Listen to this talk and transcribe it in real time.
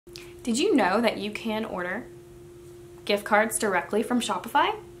Did you know that you can order gift cards directly from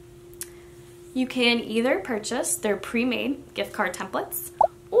Shopify? You can either purchase their pre-made gift card templates,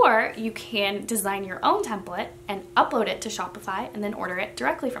 or you can design your own template and upload it to Shopify and then order it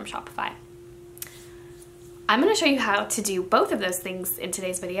directly from Shopify. I'm going to show you how to do both of those things in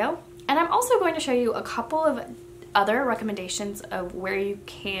today's video, and I'm also going to show you a couple of other recommendations of where you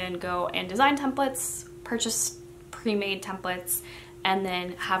can go and design templates, purchase pre-made templates, and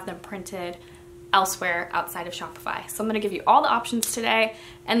then have them printed elsewhere outside of Shopify. So I'm going to give you all the options today,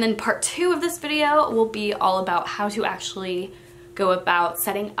 and then part 2 of this video will be all about how to actually go about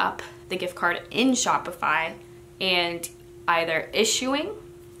setting up the gift card in Shopify and either issuing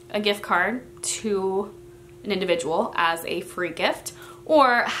a gift card to an individual as a free gift,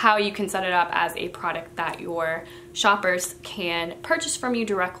 or how you can set it up as a product that your shoppers can purchase from you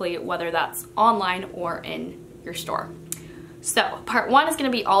directly, whether that's online or in your store. So part 1 is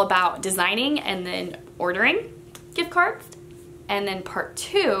going to be all about designing and then ordering gift cards, and then part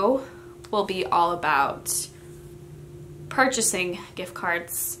 2 will be all about purchasing gift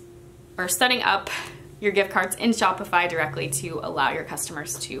cards or setting up your gift cards in Shopify directly to allow your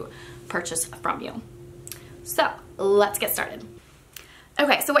customers to purchase from you. So let's get started.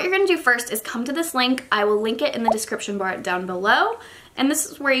 Okay, so what you're going to do first is come to this link. I will link it in the description bar down below, and this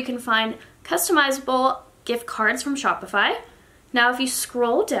is where you can find customizable gift cards from Shopify. Now if you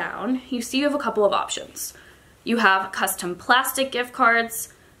scroll down, you see you have a couple of options. You have custom plastic gift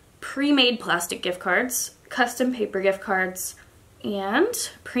cards, pre-made plastic gift cards, custom paper gift cards, and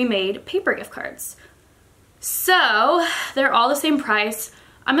pre-made paper gift cards. So they're all the same price.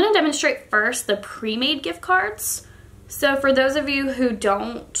 I'm going to demonstrate first the pre-made gift cards. So for those of you who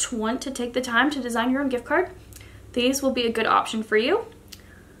don't want to take the time to design your own gift card, these will be a good option for you.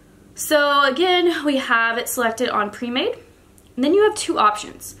 So again, we have it selected on pre-made. And then you have 2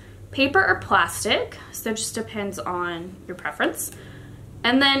 options, paper or plastic, so it just depends on your preference.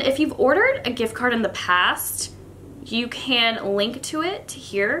 And then if you've ordered a gift card in the past, you can link to it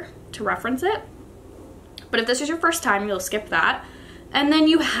here to reference it. But if this is your first time, you'll skip that. And then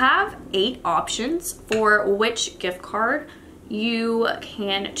you have 8 options for which gift card you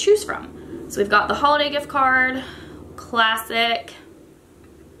can choose from. So we've got the holiday gift card, classic.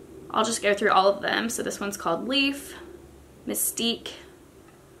 I'll just go through all of them. So this one's called Leaf, Mystique,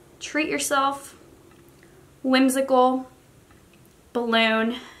 Treat Yourself, Whimsical,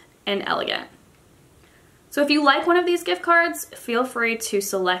 Balloon, and Elegant. So if you like one of these gift cards, feel free to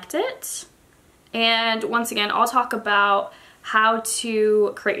select it. And once again, I'll talk about how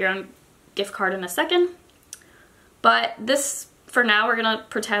to create your own gift card in a second. But this, for now, we're gonna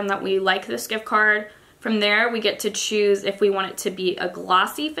pretend that we like this gift card. From there, we get to choose if we want it to be a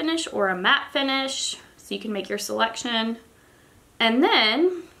glossy finish or a matte finish. So you can make your selection. And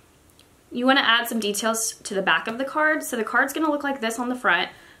then you want to add some details to the back of the card. So the card's going to look like this on the front,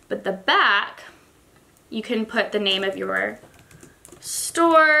 but the back, you can put the name of your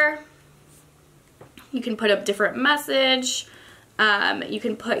store. You can put a different message. You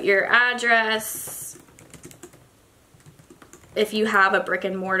can put your address if you have a brick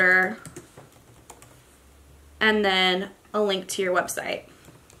and mortar, and then a link to your website.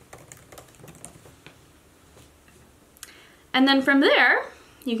 And then from there,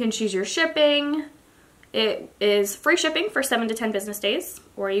 you can choose your shipping. It is free shipping for 7 to 10 business days,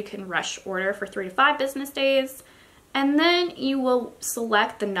 or you can rush order for 3 to 5 business days. And then you will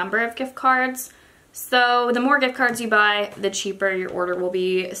select the number of gift cards. So the more gift cards you buy, the cheaper your order will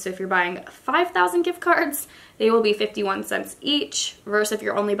be. So if you're buying 5,000 gift cards, they will be 51 cents each, versus if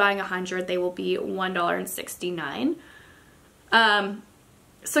you're only buying 100, they will be $1.69.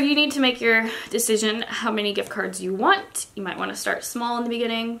 So you need to make your decision how many gift cards you want. You might want to start small in the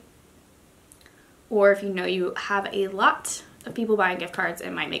beginning, or if you know you have a lot of people buying gift cards,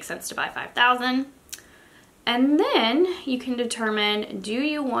 it might make sense to buy 5,000. And then you can determine, do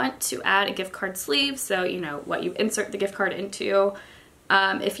you want to add a gift card sleeve? So you know what you insert the gift card into.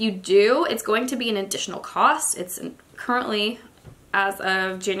 If you do, it's going to be an additional cost. It's currently, as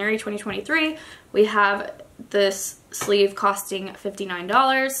of January 2023, we have this sleeve costing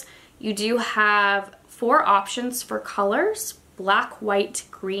 $59. You do have 4 options for colors: black, white,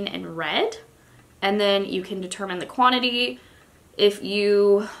 green, and red. And then you can determine the quantity. If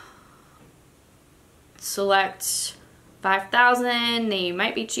you select 5,000, they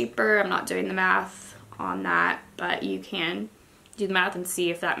might be cheaper. I'm not doing the math on that, but you can do the math and see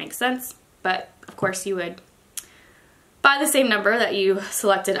if that makes sense. But of course you would buy the same number that you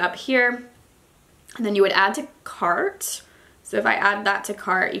selected up here, and then you would add to cart. So if I add that to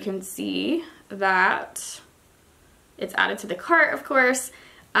cart, you can see that it's added to the cart, of course.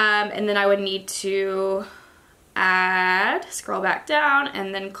 And then I would need to scroll back down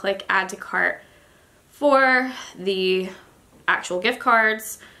and then click add to cart for the actual gift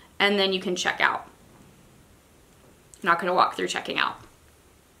cards, and then you can check out. I'm not gonna walk through checking out.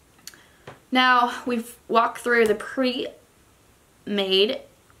 Now we've walked through the pre-made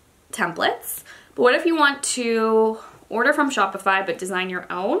templates, but what if you want to order from Shopify but design your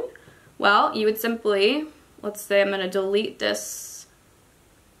own? Well, you would simply, let's say I'm gonna delete this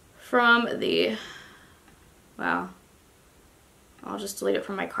from the, wow, I'll just delete it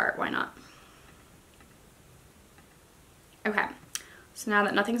from my cart, why not? Okay, so now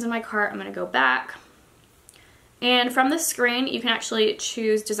that nothing's in my cart, I'm gonna go back. And from this screen, you can actually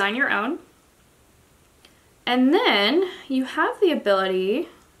choose design your own. And then you have the ability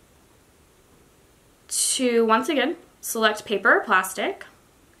to, once again, select paper or plastic.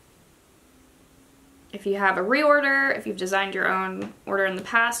 If you have a reorder, if you've designed your own order in the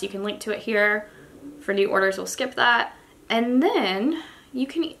past, you can link to it here. For new orders, we'll skip that. And then you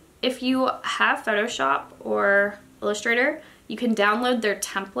can, if you have Photoshop or Illustrator, you can download their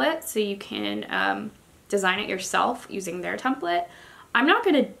template so you can design it yourself using their template. I'm not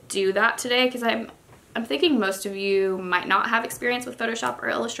gonna do that today because I'm thinking most of you might not have experience with Photoshop or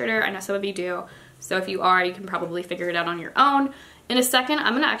Illustrator. I know some of you do. So if you are, you can probably figure it out on your own. In a second,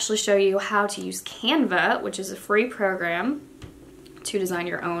 I'm gonna actually show you how to use Canva, which is a free program to design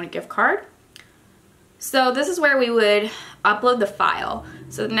your own gift card. So this is where we would upload the file.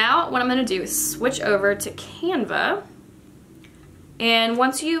 So now what I'm gonna do is switch over to Canva. And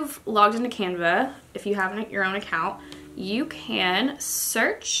once you've logged into Canva, if you have your own account, you can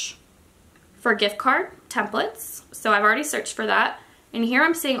search for gift card templates. So I've already searched for that. And here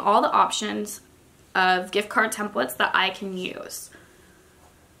I'm seeing all the options of gift card templates that I can use.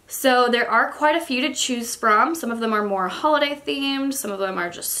 So there are quite a few to choose from. Some of them are more holiday themed, some of them are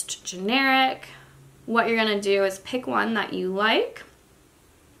just generic. What you're gonna do is pick one that you like.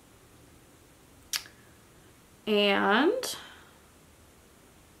 And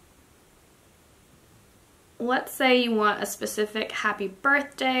let's say you want a specific happy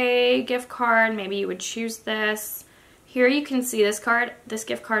birthday gift card. Maybe you would choose this. Here you can see this card. This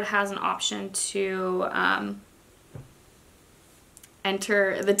gift card has an option to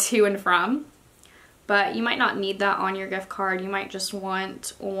enter the to and from, but you might not need that on your gift card. You might just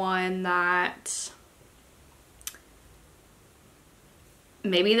want one that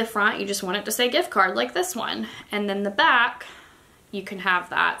maybe the front, you just want it to say gift card like this one. And then the back, you can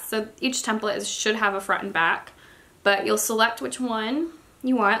have that. So each template should have a front and back, but you'll select which one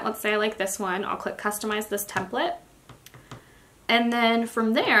you want. Let's say I like this one. I'll click customize this template. And then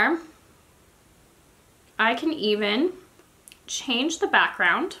from there, I can even change the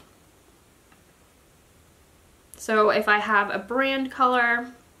background. So if I have a brand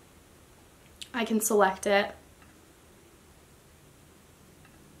color, I can select it.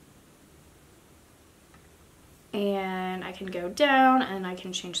 And I can go down and I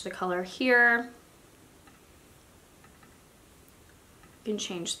can change the color here. I can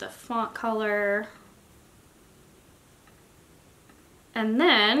change the font color. And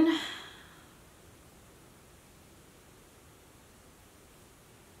then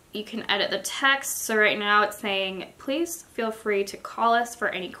you can edit the text. So right now it's saying, please feel free to call us for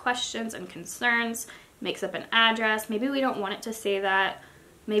any questions and concerns. It makes up an address. Maybe we don't want it to say that.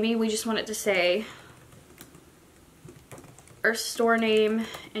 Maybe we just want it to say our store name.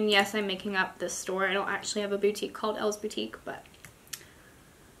 And yes, I'm making up this store. I don't actually have a boutique called Elle's Boutique, but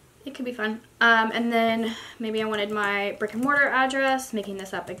it could be fun. And then maybe I wanted my brick and mortar address, making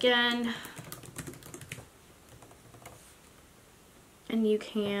this up again. And you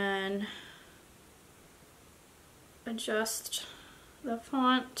can adjust the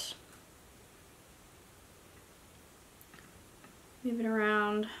font, move it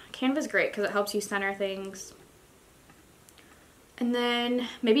around. Canva's great because it helps you center things. And then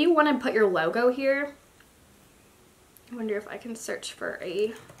maybe you want to put your logo here. I wonder if I can search for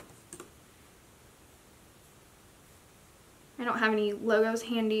a, I don't have any logos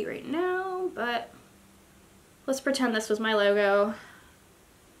handy right now, but let's pretend this was my logo.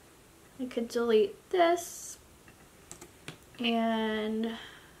 I could delete this and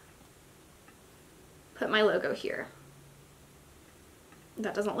put my logo here.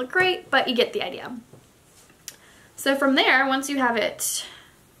 That doesn't look great, but you get the idea. So from there, once you have it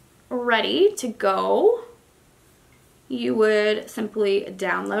ready to go, you would simply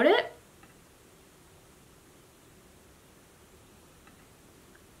download it.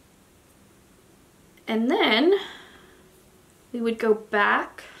 And then we would go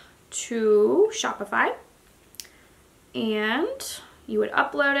back to Shopify and you would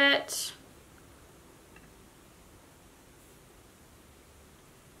upload it.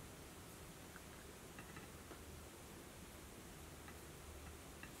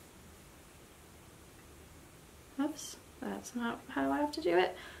 Oops, that's not how I have to do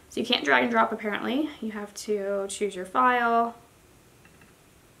it. So you can't drag and drop apparently. You have to choose your file.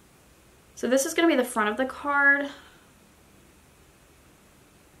 So this is going to be the front of the card.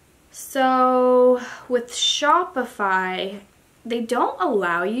 So with Shopify, they don't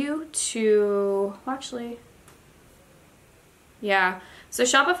allow you to, well, actually, yeah. So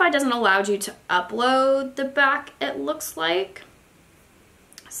Shopify doesn't allow you to upload the back, it looks like.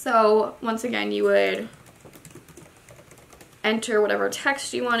 So once again, you would enter whatever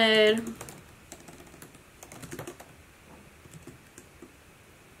text you wanted.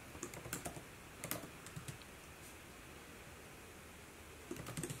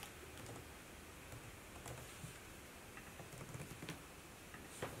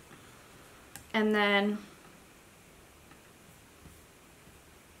 And then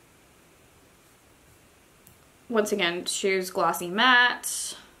once again, choose glossy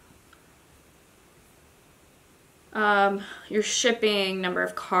matte. Your shipping, number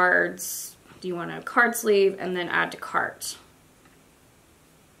of cards, do you want a card sleeve, and then add to cart.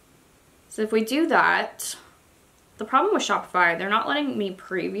 So if we do that, the problem with Shopify, they're not letting me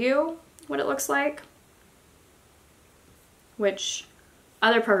preview what it looks like, which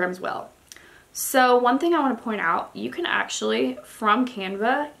other programs will. So one thing I want to point out, you can actually, from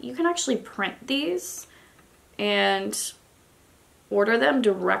Canva, you can actually print these and order them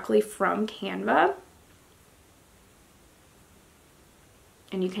directly from Canva.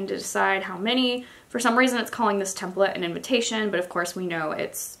 And you can decide how many. For some reason it's calling this template an invitation, but of course we know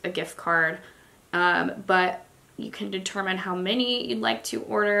it's a gift card. But you can determine how many you'd like to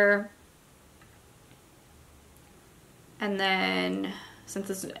order. And then since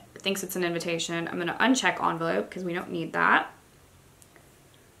this thinks it's an invitation, I'm gonna uncheck envelope because we don't need that.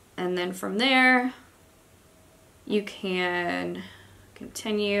 And then from there, you can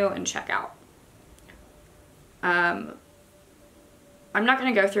continue and check out. I'm not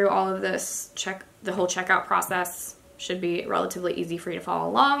going to go through all of this, the whole checkout process. Should be relatively easy for you to follow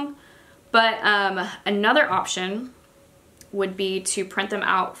along. But another option would be to print them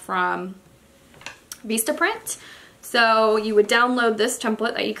out from VistaPrint. So you would download this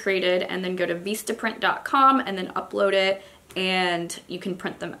template that you created and then go to VistaPrint.com and then upload it, and you can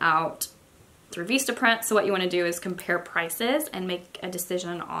print them out through VistaPrint. So what you want to do is compare prices and make a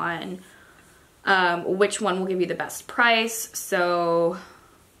decision on which one will give you the best price. So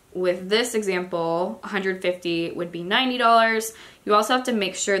with this example, 150 would be $90. You also have to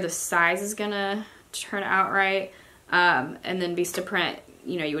make sure the size is gonna turn out right. And then VistaPrint,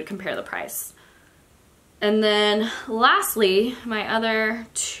 you know, you would compare the price. And then lastly, my other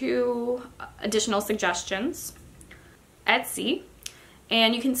two additional suggestions, Etsy.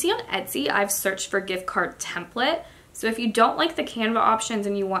 And you can see on Etsy, I've searched for gift card template. So if you don't like the Canva options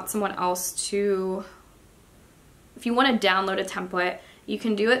and you want someone else to, if you want to download a template, you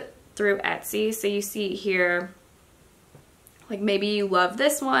can do it through Etsy. So you see here, like maybe you love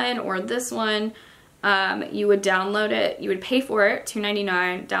this one or this one, you would download it, you would pay for it,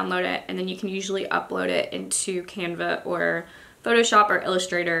 $2.99, download it, and then you can usually upload it into Canva or Photoshop or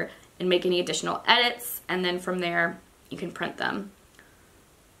Illustrator and make any additional edits, and then from there you can print them.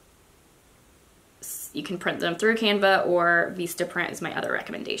 You can print them through Canva, or VistaPrint is my other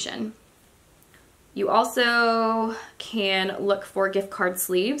recommendation. You also can look for gift card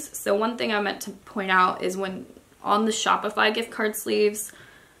sleeves. So one thing I meant to point out is when on the Shopify gift card sleeves,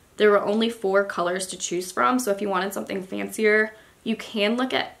 there were only 4 colors to choose from. So if you wanted something fancier, you can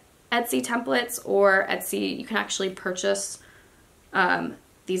look at Etsy templates, or Etsy, you can actually purchase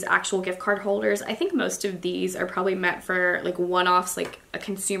these actual gift card holders. I think most of these are probably meant for like one-offs, like a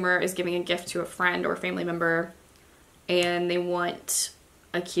consumer is giving a gift to a friend or family member and they want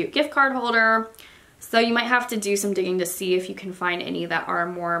a cute gift card holder. So you might have to do some digging to see if you can find any that are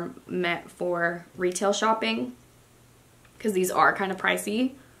more meant for retail shopping, because these are kind of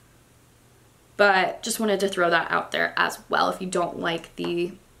pricey. But just wanted to throw that out there as well if you don't like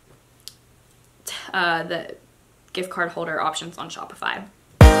the gift card holder options on Shopify.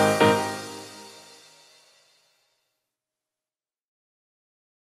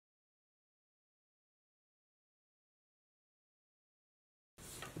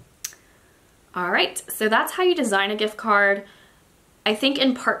 Alright, so that's how you design a gift card. I think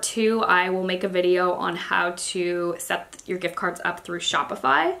in part 2 I will make a video on how to set your gift cards up through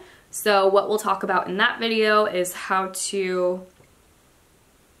Shopify. So what we'll talk about in that video is how to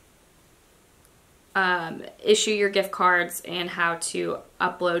issue your gift cards and how to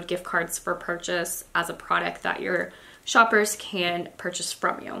upload gift cards for purchase as a product that your shoppers can purchase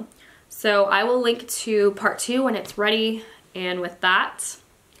from you. So I will link to part 2 when it's ready. And with that,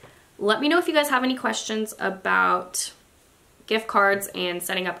 let me know if you guys have any questions about gift cards and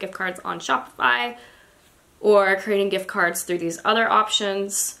setting up gift cards on Shopify or creating gift cards through these other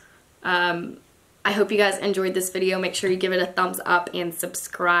options. I hope you guys enjoyed this video. Make sure you give it a thumbs up and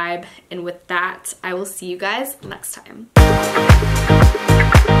subscribe. And with that, I will see you guys next time.